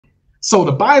So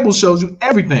the Bible shows you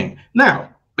everything. Now,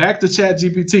 back to Chat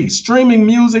GPT, streaming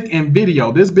music and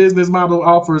video. This business model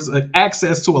offers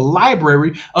access to a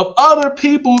library of other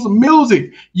people's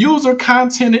music,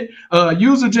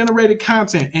 user-generated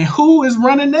content. And who is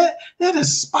running that? That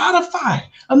is Spotify,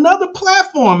 another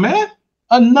platform, man.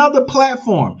 Another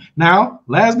platform. Now,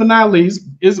 last but not least,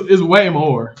 is way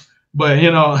more. But,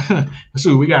 you know,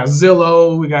 shoot, we got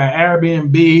Zillow, we got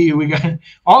Airbnb, we got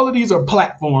all of these are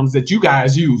platforms that you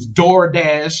guys use.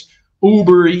 DoorDash,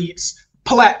 Uber Eats,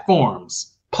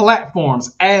 platforms,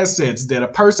 assets that a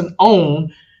person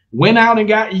owned, went out and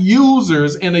got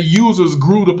users, and the users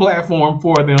grew the platform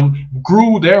for them,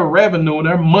 grew their revenue,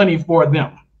 their money for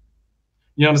them.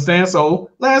 You understand?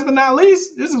 So last but not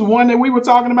least, this is one that we were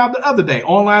talking about the other day,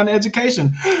 online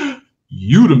education,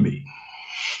 Udemy.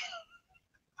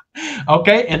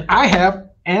 Okay, and I have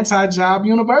Anti-Job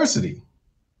University.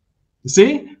 You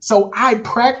see? So I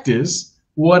practice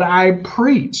what I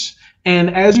preach.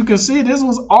 And as you can see, this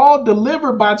was all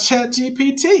delivered by Chat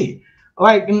GPT.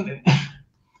 Like,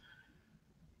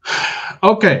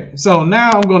 okay, so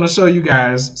now I'm going to show you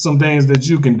guys some things that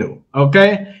you can do.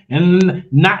 Okay, and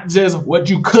not just what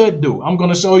you could do. I'm going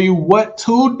to show you what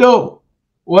to do.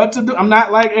 What to do. I'm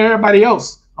not like everybody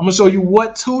else. I'm going to show you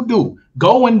what to do.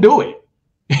 Go and do it.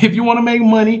 If you want to make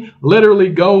money, literally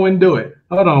go and do it.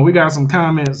 Hold on, we got some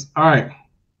comments. All right.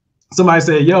 Somebody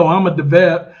said, yo, I'm a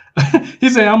developer. He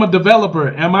said, I'm a developer.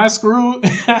 Am I screwed?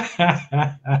 That's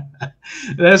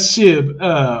Shib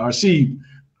or Sheeb.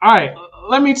 All right,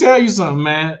 let me tell you something,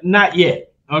 man. Not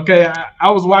yet. Okay, I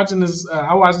was watching this.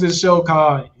 I watched this show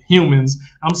called Humans.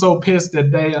 I'm so pissed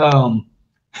that they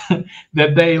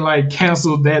that they like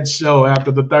canceled that show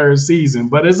after the 3rd season.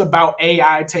 But it's about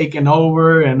AI taking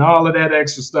over and all of that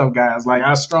extra stuff, guys. Like,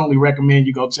 I strongly recommend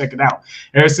you go check it out.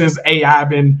 Ever since AI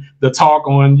been the talk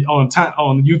on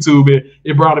YouTube,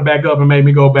 it brought it back up and made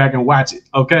me go back and watch it.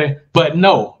 Okay, but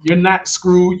no, you're not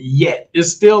screwed yet.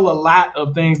 It's still a lot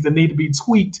of things that need to be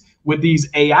tweaked with these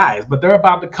AIs, but they're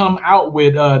about to come out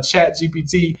with Chat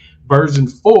GPT version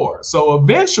 4. So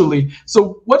eventually,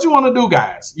 so what you want to do,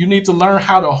 guys, you need to learn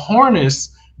how to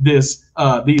harness these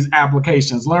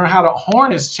applications, learn how to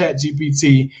harness Chat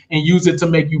GPT and use it to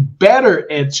make you better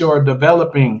at your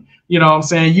developing, you know what I'm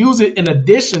saying? Use it in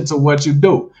addition to what you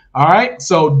do. All right.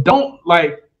 So don't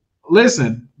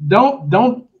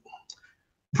don't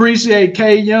appreciate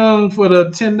K Young for the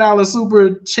 $10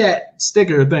 super chat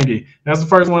sticker thingy. That's the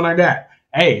first one I got.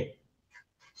 Hey,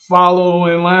 follow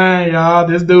in line, y'all.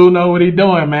 This dude know what he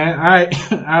doing, man. All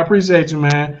right. I appreciate you,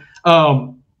 man.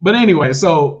 But anyway,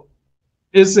 so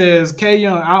it says, K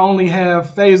Young, I only have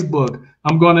Facebook.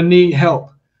 I'm gonna need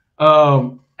help.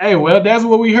 Hey, well, that's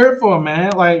what we here for,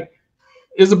 man. Like,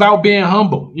 it's about being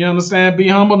humble. You understand? Be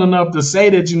humble enough to say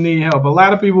that you need help. A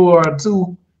lot of people are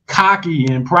too cocky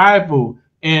and prideful,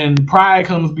 and pride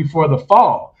comes before the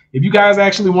fall. If you guys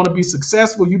actually want to be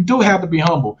successful, you do have to be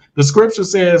humble. The scripture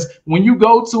says when you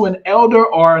go to an elder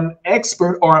or an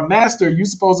expert or a master, you're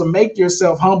supposed to make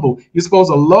yourself humble. You're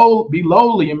supposed to be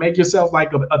lowly and make yourself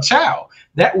like a child.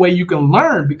 That way you can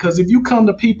learn, because if you come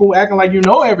to people acting like you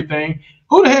know everything,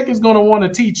 who the heck is going to want to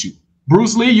teach you?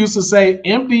 Bruce Lee used to say,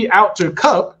 empty out your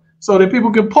cup so that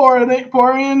people can pour in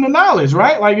the knowledge,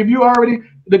 right? Like, if you already,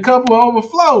 the cup will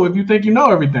overflow if you think you know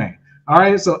everything. All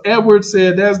right, so Edward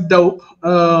said that's dope.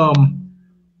 Law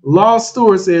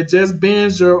Stewart said just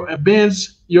binge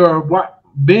watch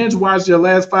your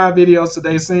last 5 videos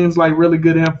today. Seems like really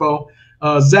good info.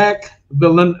 Zach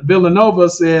Villanova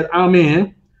said I'm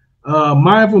in.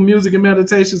 Mindful music and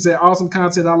meditation said awesome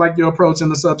content. I like your approach in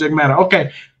the subject matter.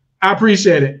 Okay, I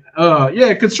appreciate it.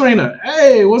 Yeah, Katrina.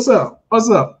 Hey, what's up? What's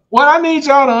up? What I need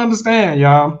y'all to understand,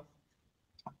 y'all,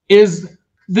 is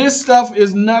this stuff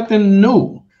is nothing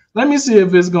new. Let me see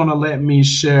if it's gonna let me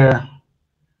share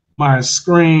my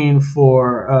screen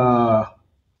for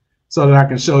so that I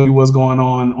can show you what's going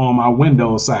on my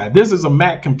Windows side. This is a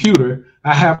Mac computer.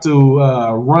 I have to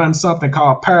run something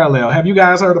called Parallel. Have you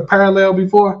guys heard of Parallel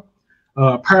before?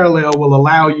 Parallel will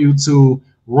allow you to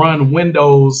run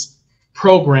Windows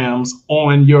programs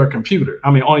on your computer.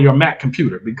 I mean, on your Mac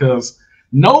computer, because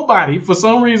for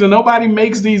some reason, nobody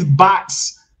makes these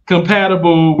bots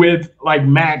compatible with like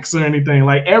Macs or anything.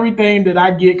 Like, everything that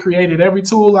I get created, every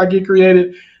tool I get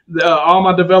created, all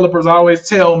my developers always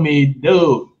tell me,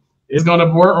 dude, it's gonna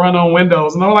run on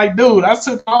Windows. And I'm like, dude, I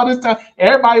took all this time.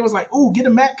 Everybody was like, ooh, get a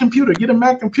Mac computer, get a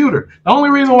Mac computer. The only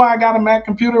reason why I got a Mac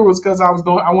computer was because I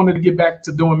wanted to get back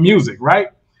to doing music, right?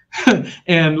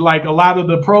 And like, a lot of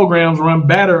the programs run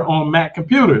better on Mac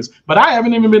computers, but I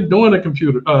haven't even been doing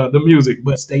the music,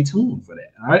 but stay tuned for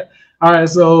that. All right.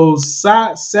 So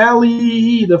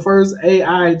Sally, the first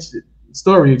AI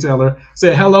storyteller,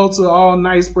 said hello to all.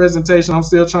 Nice presentation. I'm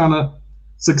still trying to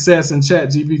success in Chat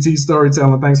GPT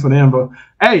storytelling. Thanks for the info.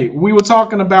 Hey, we were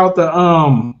talking about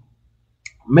the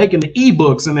making the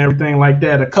ebooks and everything like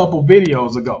that a couple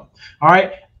videos ago. All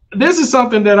right, this is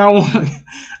something that I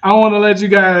want to let you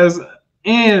guys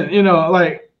in. You know,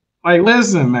 like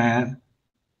listen, man.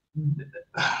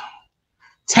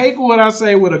 Take what I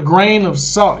say with a grain of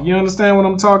salt. You understand what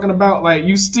I'm talking about? Like,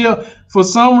 you still, for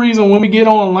some reason, when we get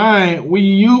online,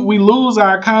 we lose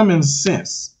our common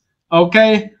sense.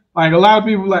 Okay, like a lot of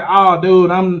people are like, oh,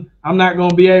 dude, I'm not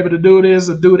gonna be able to do this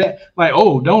or do that. Like,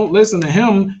 oh, don't listen to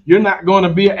him. You're not going to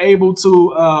be able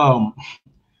to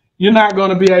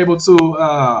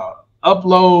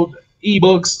upload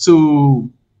ebooks to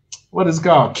what is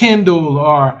called Kindle,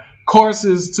 or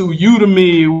courses to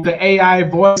Udemy with the AI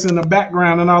voice in the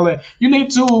background and all that. You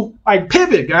need to like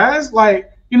pivot, guys.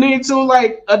 Like, you need to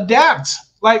like adapt.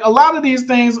 Like, a lot of these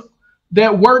things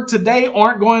that work today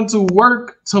aren't going to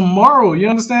work tomorrow. You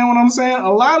understand what I'm saying?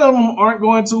 A lot of them aren't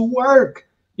going to work.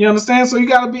 You understand? So you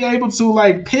got to be able to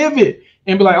like pivot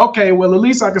and be like, okay, well, at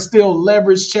least I can still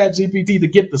leverage Chat GPT to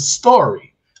get the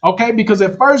story. Okay, because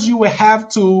at first you would have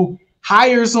to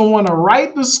hire someone to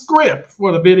write the script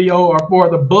for the video or for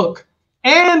the book,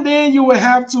 and then you would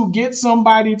have to get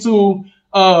somebody to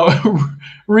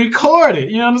record it.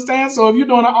 You understand? So if you're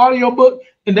doing an audio book,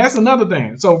 and that's another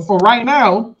thing. So for right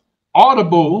now,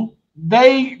 Audible,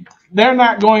 they're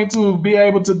not going to be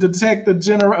able to detect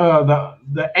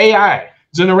the AI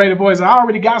generated voice. I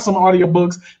already got some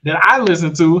audiobooks that I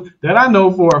listen to that I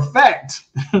know for a fact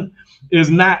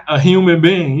is not a human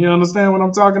being. You understand what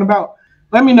I'm talking about?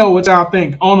 Let me know what y'all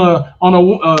think on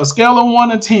a scale of 1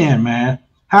 to 10, man.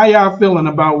 How y'all feeling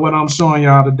about what I'm showing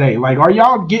y'all today? Like, are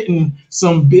y'all getting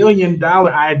some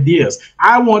billion-dollar ideas?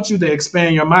 I want you to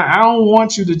expand your mind. I don't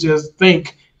want you to just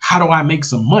think, how do I make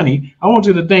some money? I want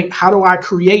you to think, how do I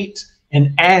create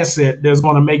an asset that's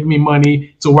going to make me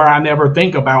money to where I never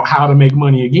think about how to make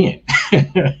money again?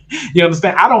 You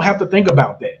understand? I don't have to think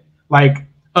about that. Like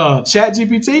Chat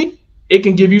GPT, it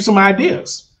can give you some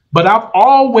ideas. But I've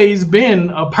always been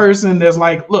a person that's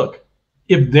like, look,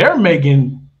 if I'm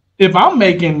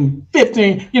making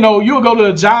 15, you know, you'll go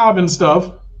to a job and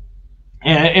stuff,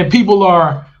 and people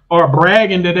are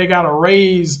bragging that they got to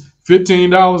raise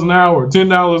 $15 an hour,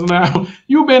 $10 an hour.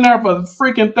 You've been there for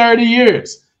freaking 30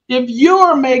 years. If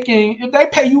they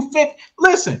pay you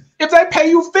if they pay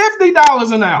you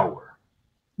 $50 an hour,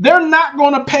 they're not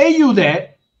going to pay you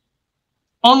that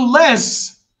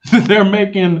unless they're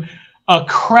making a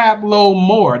crap load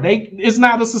more. It's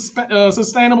not a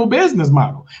sustainable business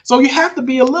model. So you have to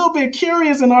be a little bit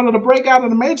curious in order to break out of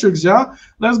the matrix, y'all.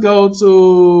 Let's go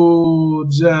to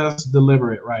just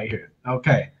deliver it right here.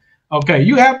 Okay,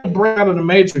 you have to break out of the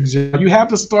matrix, y'all. You have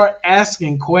to start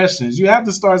asking questions. You have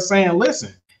to start saying,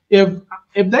 listen, if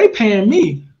they paying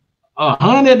me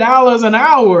 $100 an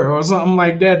hour or something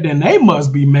like that, then they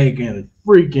must be making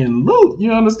freaking loot.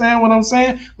 You understand what I'm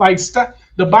saying? Like,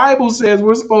 the Bible says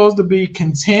we're supposed to be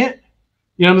content.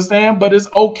 You understand? But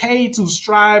it's okay to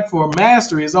strive for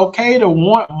mastery. It's okay to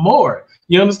want more.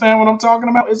 You understand what I'm talking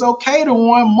about? It's okay to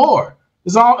want more.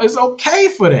 It's okay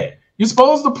for that. You're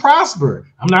supposed to prosper.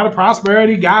 I'm not a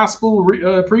prosperity gospel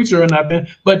preacher or nothing,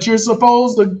 but you're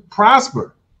supposed to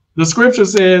prosper. The scripture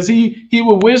says he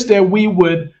would wish that we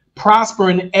would prosper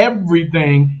in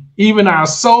everything, even our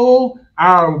soul,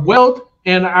 our wealth,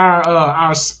 and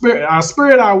our spirit,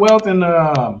 our wealth, and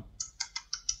our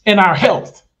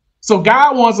health. So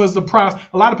God wants us to prosper.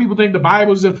 A lot of people think the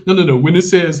Bible is just, no. When it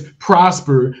says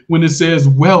prosper, when it says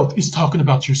wealth, it's talking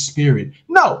about your spirit.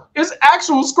 No, it's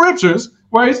actual scriptures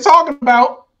where it's talking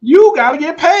about you got to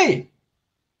get paid.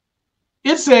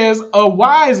 It says a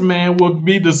wise man will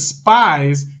be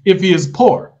despised if he is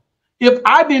poor. If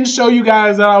I didn't show you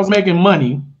guys that I was making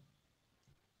money,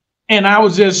 and I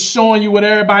was just showing you what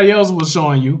everybody else was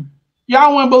showing you,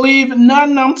 y'all wouldn't believe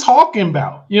nothing I'm talking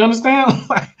about. You understand?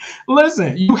 Like,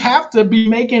 listen, you have to be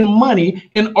making money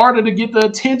in order to get the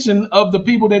attention of the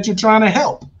people that you're trying to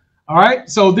help. All right.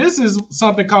 So this is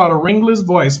something called a ringless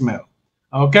voicemail.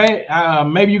 Okay.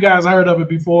 Maybe you guys heard of it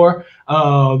before.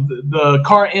 The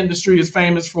car industry is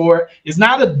famous for it. It's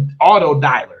not an auto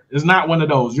dialer. It's not one of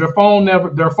those. Their phone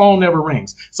never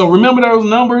rings. So remember those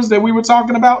numbers that we were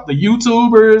talking about, the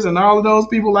YouTubers and all of those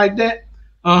people like that?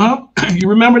 You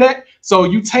remember that? So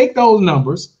you take those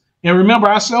numbers, and remember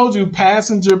I showed you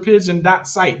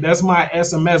passengerpigeon.site. That's my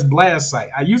SMS blast site.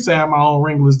 I used to have my own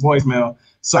ringless voicemail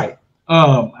site.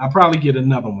 I'll probably get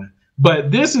another one.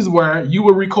 But this is where you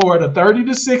will record a 30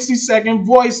 to 60 second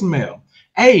voicemail.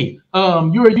 Hey,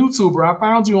 you're a YouTuber. I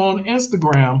found you on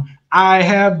Instagram. I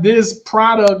have this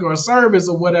product or service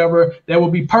or whatever that will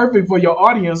be perfect for your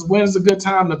audience. When's a good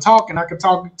time to talk? And I can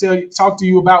talk to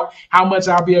you about how much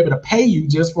I'll be able to pay you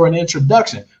just for an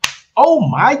introduction. Oh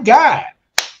my God.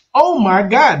 Oh my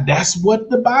God. That's what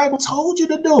the Bible told you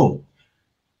to do.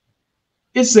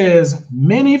 It says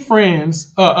many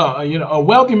friends, a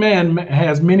wealthy man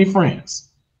has many friends.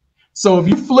 So if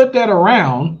you flip that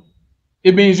around,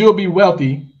 it means you'll be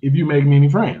wealthy if you make many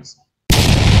friends.